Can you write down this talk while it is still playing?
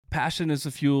Passion is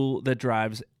the fuel that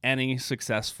drives any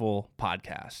successful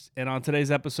podcast. And on today's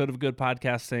episode of Good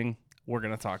Podcasting, we're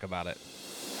going to talk about it.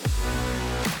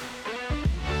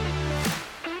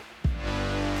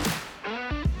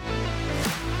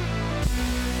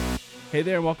 Hey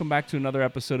there, and welcome back to another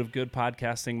episode of Good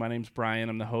Podcasting. My name's Brian.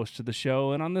 I'm the host of the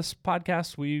show. And on this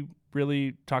podcast, we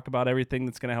really talk about everything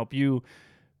that's going to help you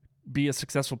be a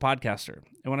successful podcaster.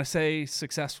 And when I say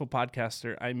successful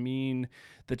podcaster, I mean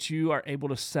that you are able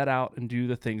to set out and do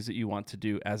the things that you want to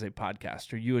do as a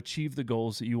podcaster. You achieve the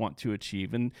goals that you want to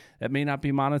achieve. And that may not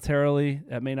be monetarily,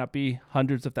 that may not be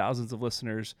hundreds of thousands of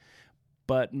listeners,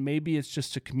 but maybe it's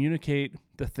just to communicate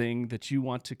the thing that you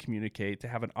want to communicate, to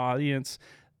have an audience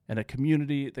and a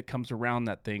community that comes around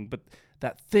that thing. But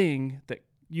that thing that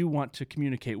you want to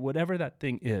communicate, whatever that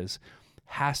thing is,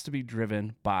 has to be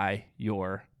driven by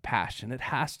your passion. It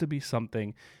has to be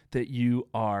something that you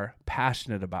are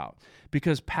passionate about,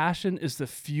 because passion is the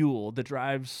fuel that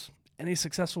drives any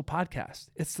successful podcast.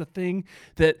 It's the thing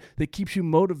that keeps you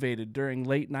motivated during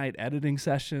late night editing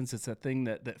sessions. It's that thing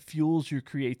that fuels your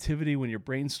creativity when you're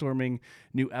brainstorming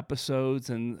new episodes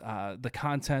and the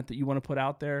content that you want to put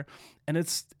out there. And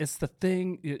it's the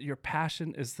thing, your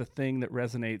passion is the thing that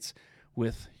resonates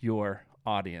with your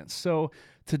audience. So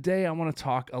today I want to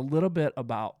talk a little bit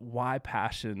about why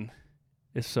passion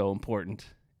is so important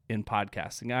in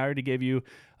podcasting. I already gave you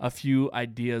a few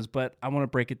ideas, but I want to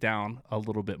break it down a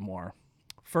little bit more.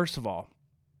 First of all,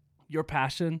 your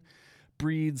passion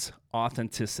breeds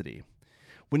authenticity.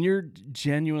 When you're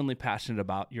genuinely passionate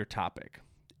about your topic,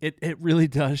 it really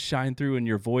does shine through in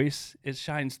your voice. It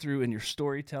shines through in your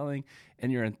storytelling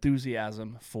and your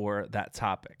enthusiasm for that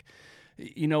topic.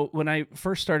 You know, when I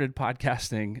first started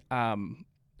podcasting,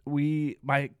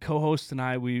 my co-host and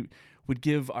I, we would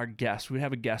give our guests, we'd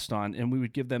have a guest on and we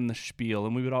would give them the spiel,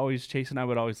 and Chase and I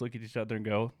would always look at each other and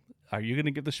go, are you going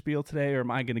to give the spiel today, or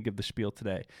am I going to give the spiel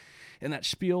today? And that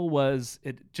spiel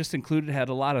had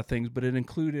a lot of things, but it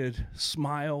included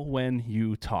smile when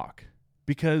you talk,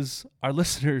 because our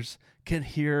listeners can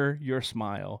hear your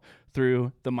smile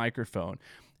through the microphone.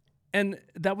 And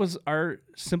that was our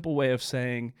simple way of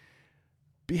saying,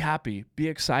 be happy, be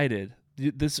excited.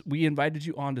 We invited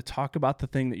you on to talk about the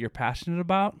thing that you're passionate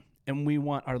about, and we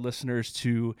want our listeners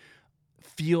to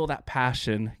feel that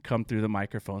passion come through the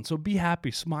microphone. So be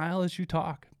happy, smile as you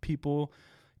talk. People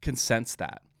can sense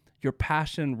that. Your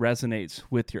passion resonates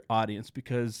with your audience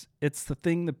because it's the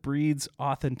thing that breeds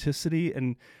authenticity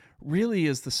and really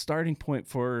is the starting point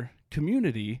for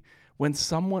community when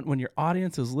your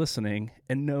audience is listening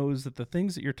and knows that the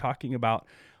things that you're talking about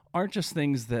aren't just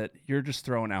things that you're just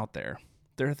throwing out there.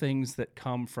 They're things that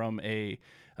come from a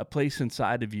place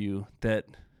inside of you that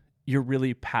you're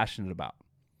really passionate about.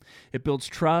 It builds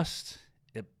trust,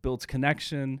 it builds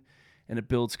connection, and it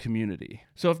builds community.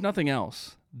 So if nothing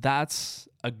else, that's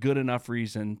a good enough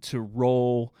reason to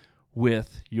roll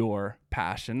with your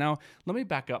passion. Now, let me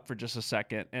back up for just a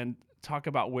second and talk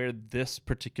about where this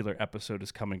particular episode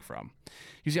is coming from.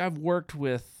 You see, I've worked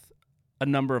with a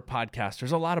number of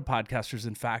podcasters, a lot of podcasters,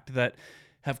 in fact, that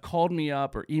have called me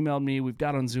up or emailed me. We've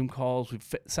got on Zoom calls.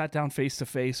 We've sat down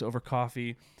face-to-face over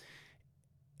coffee.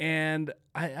 And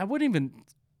I wouldn't even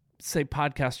say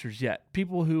podcasters yet,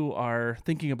 people who are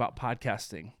thinking about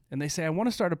podcasting. And they say, I want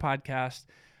to start a podcast,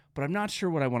 but I'm not sure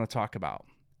what I want to talk about.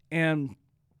 And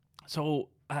so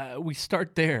we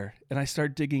start there, and I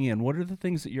start digging in. What are the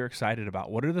things that you're excited about?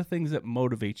 What are the things that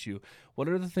motivate you? What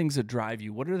are the things that drive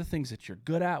you? What are the things that you're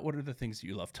good at? What are the things that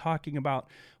you love talking about?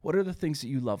 What are the things that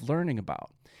you love learning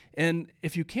about? And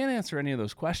if you can't answer any of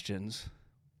those questions,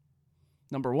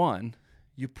 number one,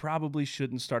 you probably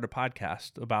shouldn't start a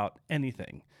podcast about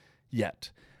anything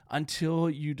yet until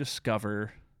you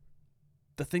discover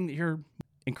the thing that you're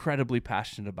incredibly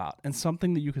passionate about and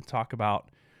something that you can talk about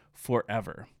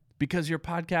forever. Because your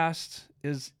podcast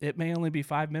it may only be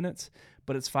 5 minutes,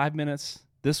 but it's 5 minutes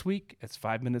this week, it's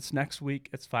 5 minutes next week,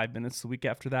 it's 5 minutes the week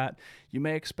after that. You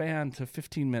may expand to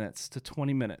 15 minutes, to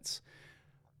 20 minutes.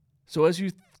 So as you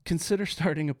consider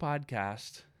starting a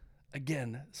podcast,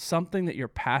 again, something that you're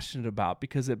passionate about,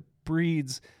 because it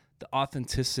breeds the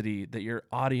authenticity that your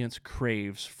audience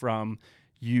craves from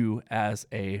you as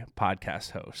a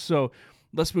podcast host. So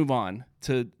let's move on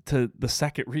to the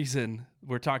second reason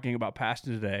we're talking about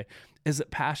passion today, is that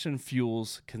passion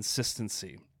fuels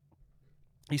consistency.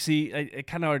 You see, I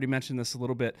kind of already mentioned this a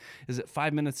little bit. Is it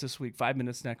 5 minutes this week, 5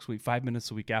 minutes next week, 5 minutes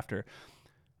the week after?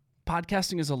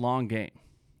 Podcasting is a long game,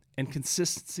 and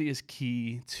consistency is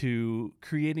key to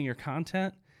creating your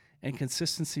content, and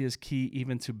consistency is key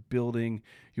even to building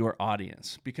your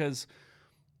audience. Because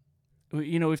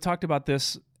We've talked about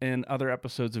this in other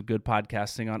episodes of Good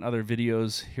Podcasting, on other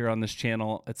videos here on this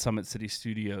channel at Summit City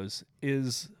Studios,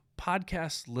 is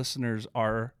podcast listeners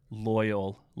are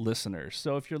loyal listeners.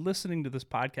 So if you're listening to this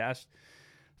podcast,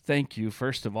 thank you,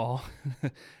 first of all.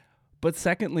 But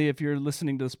secondly, if you're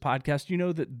listening to this podcast, you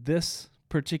know that this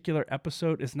particular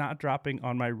episode is not dropping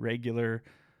on my regular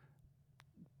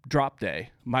drop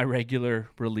day, my regular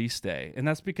release day. And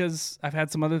that's because I've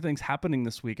had some other things happening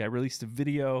this week. I released a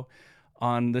video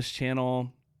on this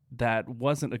channel that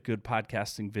wasn't a Good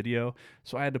Podcasting video,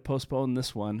 so I had to postpone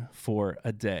this one for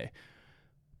a day.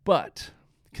 But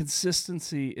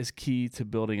consistency is key to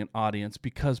building an audience,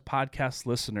 because podcast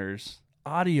listeners,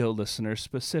 audio listeners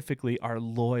specifically, are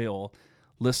loyal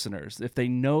listeners. If they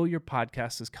know your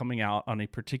podcast is coming out on a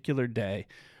particular day,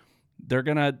 they're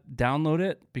going to download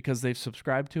it because they've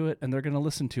subscribed to it, and they're going to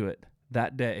listen to it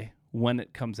that day when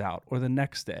it comes out, or the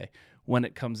next day when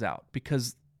it comes out,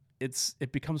 because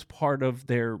it becomes part of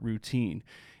their routine.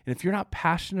 And if you're not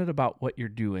passionate about what you're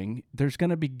doing, there's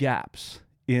going to be gaps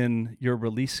in your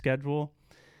release schedule,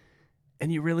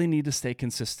 and you really need to stay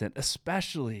consistent,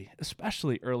 especially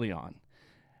early on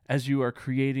as you are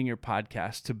creating your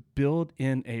podcast, to build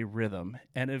in a rhythm.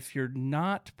 And if you're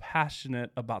not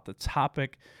passionate about the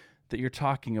topic that you're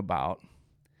talking about,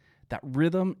 that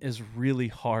rhythm is really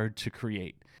hard to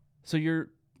create. So your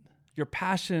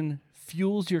passion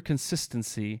fuels your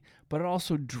consistency, but it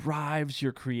also drives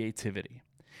your creativity.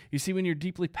 You see, when you're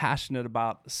deeply passionate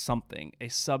about something, a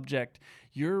subject,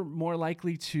 you're more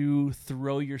likely to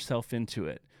throw yourself into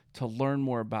it, to learn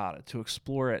more about it, to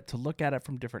explore it, to look at it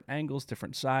from different angles,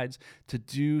 different sides, to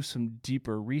do some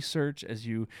deeper research as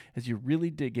you really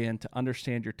dig in to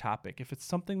understand your topic. If it's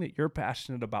something that you're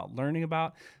passionate about learning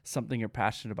about, something you're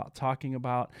passionate about talking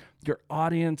about, your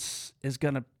audience is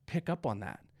going to pick up on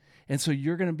that. And so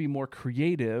you're going to be more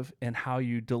creative in how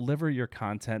you deliver your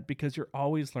content, because you're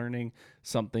always learning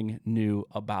something new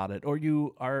about it, or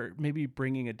you are maybe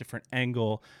bringing a different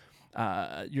angle.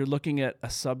 You're looking at a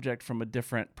subject from a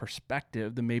different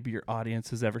perspective than maybe your audience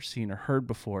has ever seen or heard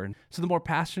before. And so the more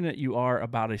passionate you are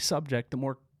about a subject, the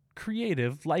more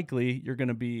creative likely you're going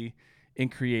to be in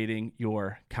creating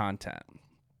your content.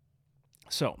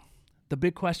 So the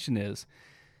big question is,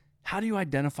 how do you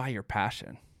identify your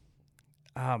passion?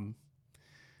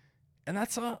 And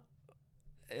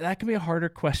that can be a harder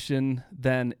question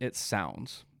than it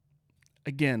sounds.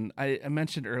 Again, I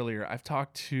mentioned earlier, I've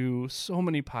talked to so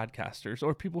many podcasters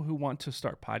or people who want to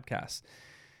start podcasts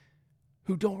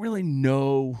who don't really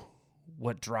know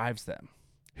what drives them,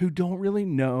 who don't really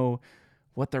know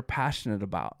what they're passionate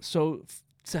about. So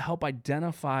to help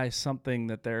identify something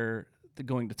that they're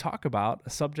going to talk about, a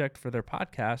subject for their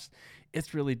podcast,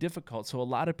 it's really difficult. So a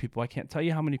lot of people, I can't tell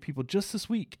you how many people just this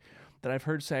week that I've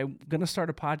heard say, I'm going to start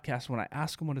a podcast. When I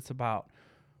ask them what it's about,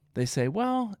 they say,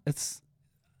 well,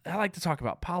 I like to talk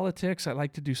about politics. I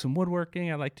like to do some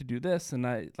woodworking. I like to do this, and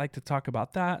I like to talk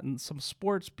about that, and some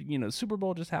sports. The Super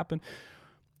Bowl just happened,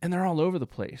 and they're all over the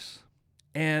place.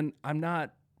 And I'm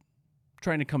not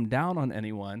trying to come down on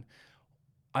anyone.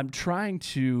 I'm trying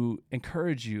to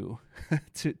encourage you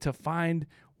to find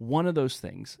one of those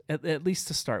things, at least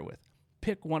to start with.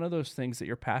 Pick one of those things that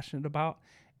you're passionate about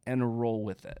and roll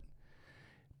with it.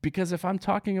 Because if I'm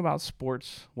talking about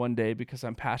sports one day because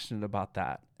I'm passionate about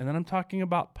that, and then I'm talking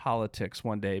about politics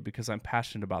one day because I'm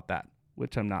passionate about that,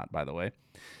 which I'm not, by the way,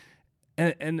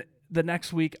 and the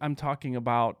next week I'm talking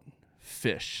about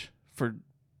fish for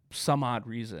some odd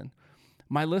reason,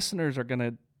 my listeners are going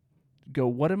to go,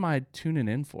 what am I tuning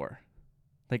in for?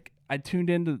 Like, I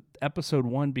tuned into episode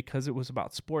 1 because it was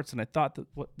about sports, and I thought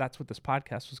that's what this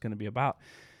podcast was going to be about.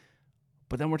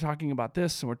 But then we're talking about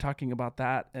this and we're talking about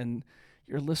that, and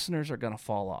your listeners are going to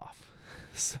fall off.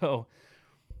 So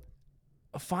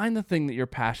find the thing that you're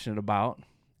passionate about,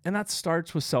 and that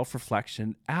starts with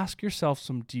self-reflection. Ask yourself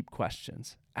some deep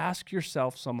questions. Ask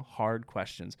yourself some hard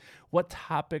questions. What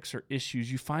topics or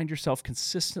issues you find yourself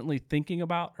consistently thinking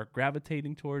about or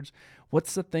gravitating towards?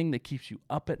 What's the thing that keeps you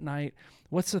up at night?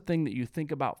 What's the thing that you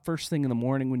think about first thing in the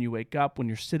morning when you wake up, when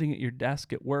you're sitting at your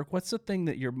desk at work? What's the thing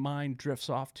that your mind drifts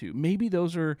off to? Maybe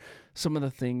those are some of the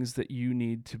things that you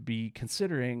need to be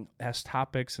considering as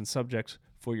topics and subjects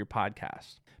for your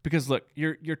podcast. Because look,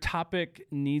 your topic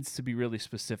needs to be really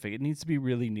specific. It needs to be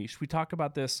really niche. We talk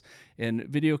about this in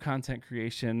video content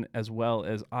creation as well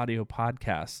as audio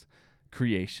podcast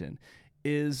creation,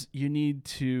 is you need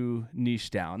to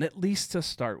niche down, at least to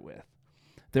start with.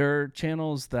 There are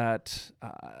channels that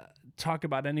talk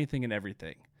about anything and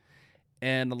everything.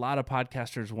 And a lot of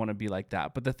podcasters want to be like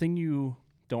that. But the thing you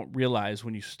don't realize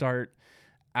when you start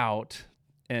out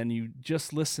and you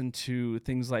just listen to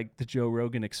things like the Joe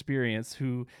Rogan Experience,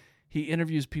 who he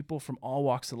interviews people from all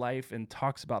walks of life and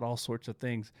talks about all sorts of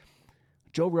things.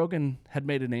 Joe Rogan had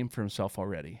made a name for himself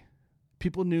already.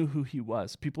 People knew who he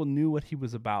was. People knew what he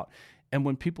was about. And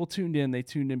when people tuned in, they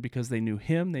tuned in because they knew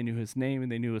him, they knew his name, and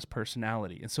they knew his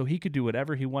personality. And so he could do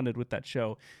whatever he wanted with that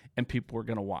show, and people were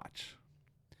going to watch.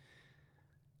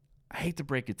 I hate to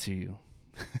break it to you.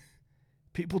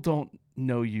 People don't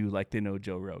know you like they know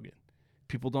Joe Rogan.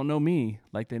 People don't know me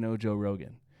like they know Joe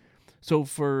Rogan. So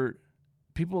for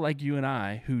people like you and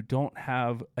I who don't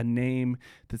have a name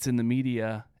that's in the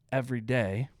media every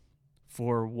day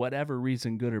for whatever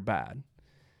reason, good or bad,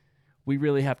 we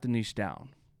really have to niche down,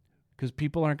 because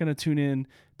people aren't going to tune in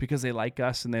because they like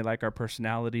us and they like our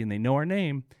personality and they know our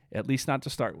name, at least not to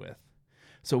start with.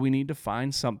 So we need to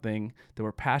find something that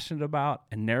we're passionate about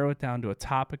and narrow it down to a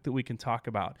topic that we can talk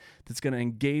about that's going to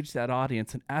engage that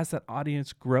audience. And as that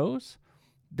audience grows,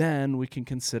 then we can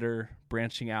consider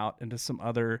branching out into some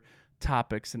other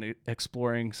topics and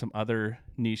exploring some other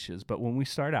niches. But when we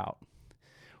start out,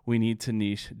 we need to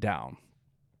niche down.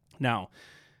 Now,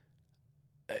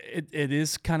 it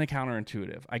is kind of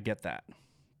counterintuitive. I get that,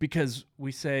 because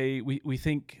we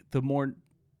think the more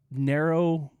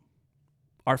narrow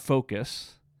our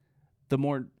focus,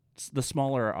 the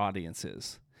smaller our audience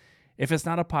is. If it's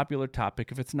not a popular topic,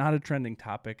 if it's not a trending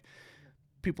topic,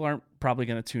 people aren't probably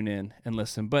going to tune in and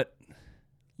listen. But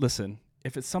listen,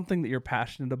 if it's something that you're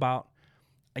passionate about,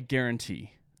 I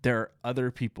guarantee there are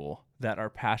other people that are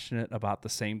passionate about the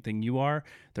same thing you are.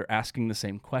 They're asking the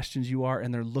same questions you are,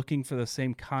 and they're looking for the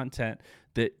same content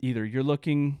that either you're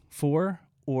looking for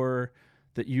or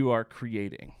that you are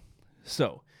creating.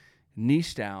 So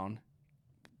niche down,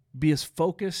 be as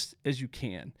focused as you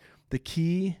can. The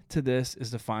key to this is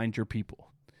to find your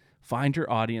people, find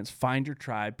your audience, find your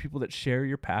tribe, people that share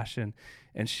your passion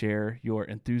and share your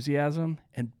enthusiasm,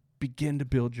 and begin to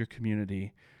build your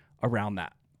community around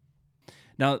that.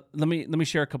 Now, let me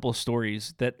share a couple of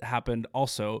stories that happened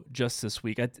also just this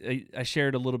week. I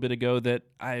shared a little bit ago that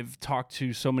I've talked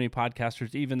to so many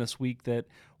podcasters, even this week, that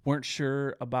weren't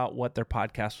sure about what their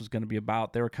podcast was going to be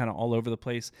about. They were kind of all over the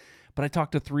place. But I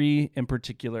talked to 3 in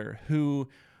particular who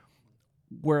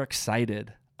were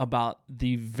excited about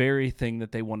the very thing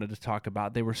that they wanted to talk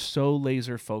about. They were so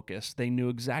laser focused. They knew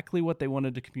exactly what they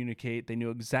wanted to communicate. They knew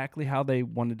exactly how they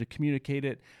wanted to communicate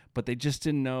it, but they just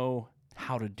didn't know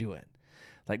how to do it.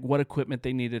 Like what equipment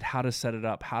they needed, how to set it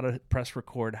up, how to press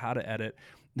record, how to edit.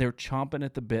 They're chomping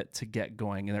at the bit to get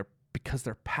going, and because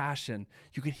their passion,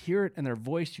 you could hear it in their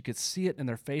voice, you could see it in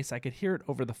their face. I could hear it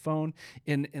over the phone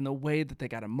in the way that they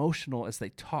got emotional as they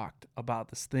talked about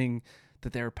this thing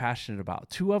that they were passionate about.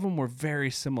 2 of them were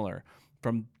very similar,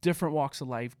 from different walks of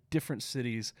life, different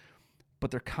cities, but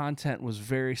their content was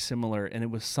very similar, and it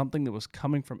was something that was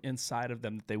coming from inside of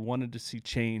them that they wanted to see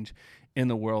change in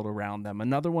the world around them.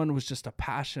 Another one was just a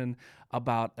passion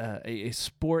about a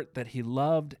sport that he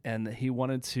loved and that he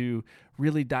wanted to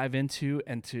really dive into,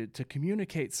 and to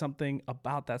communicate something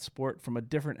about that sport from a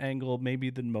different angle maybe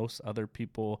than most other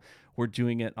people were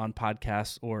doing it on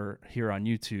podcasts or here on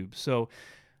YouTube. So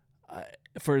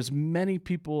for as many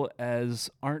people as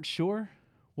aren't sure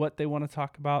what they want to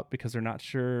talk about because they're not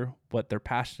sure what they're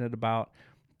passionate about,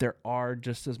 there are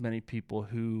just as many people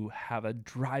who have a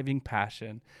driving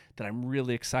passion that I'm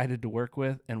really excited to work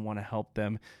with and want to help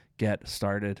them get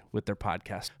started with their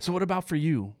podcast. So what about for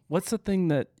you? What's the thing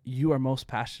that you are most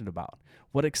passionate about?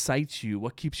 What excites you?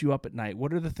 What keeps you up at night?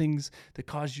 What are the things that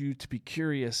cause you to be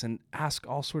curious and ask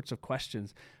all sorts of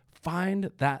questions?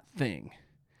 Find that thing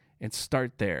and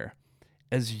start there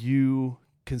as you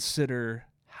consider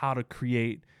how to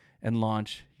create and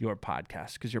launch your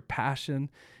podcast, because your passion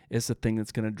is the thing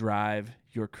that's going to drive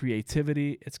your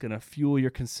creativity. It's going to fuel your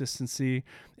consistency,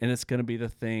 and it's going to be the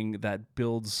thing that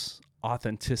builds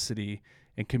authenticity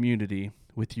and community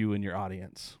with you and your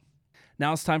audience.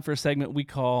 Now it's time for a segment we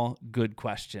call Good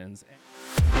Questions.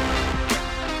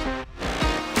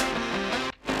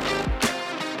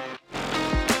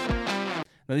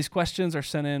 Now these questions are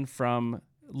sent in from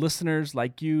listeners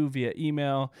like you via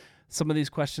email. Some of these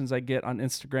questions I get on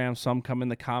Instagram, some come in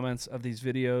the comments of these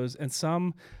videos, and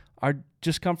some are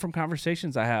just come from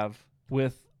conversations I have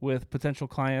with potential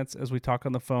clients as we talk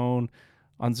on the phone,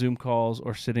 on Zoom calls,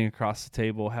 or sitting across the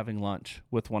table having lunch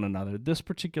with one another. This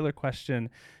particular question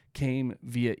came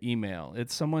via email.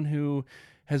 It's someone who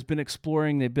has been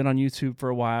exploring. They've been on YouTube for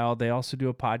a while. They also do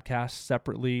a podcast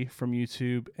separately from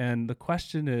YouTube. And the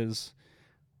question is,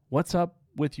 what's up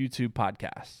with YouTube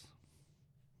podcasts?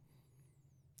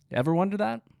 You ever wonder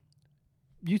that?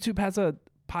 YouTube has a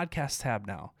podcast tab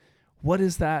now. What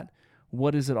is that?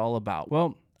 What is it all about?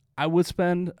 Well, I would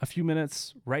spend a few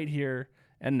minutes right here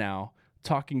and now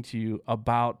talking to you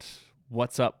about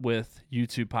what's up with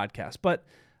YouTube podcasts. But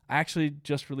I actually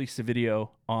just released a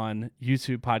video on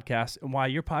YouTube podcasts and why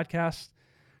your podcast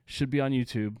should be on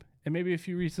YouTube, and maybe a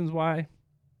few reasons why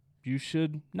you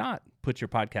should not put your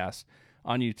podcast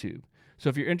on YouTube. So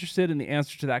if you're interested in the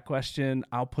answer to that question,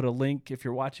 I'll put a link. If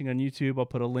you're watching on YouTube, I'll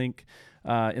put a link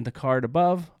in the card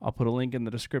above. I'll put a link in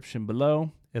the description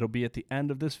below. It'll be at the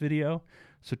end of this video.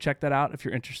 So check that out if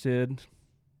you're interested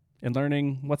in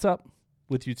learning what's up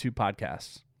with YouTube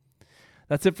podcasts.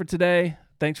 That's it for today.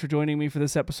 Thanks for joining me for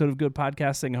this episode of Good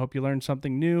Podcasting. I hope you learned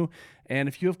something new. And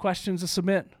if you have questions to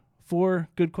submit for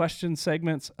Good Questions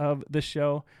segments of this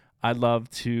show, I'd love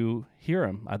to hear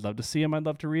them. I'd love to see them. I'd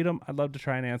love to read them. I'd love to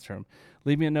try and answer them.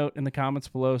 Leave me a note in the comments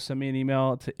below. Send me an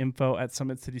email to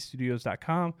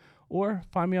info@summitcitystudios.com or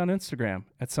find me on Instagram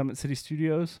at Summit City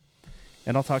Studios.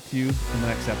 And I'll talk to you in the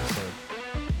next episode.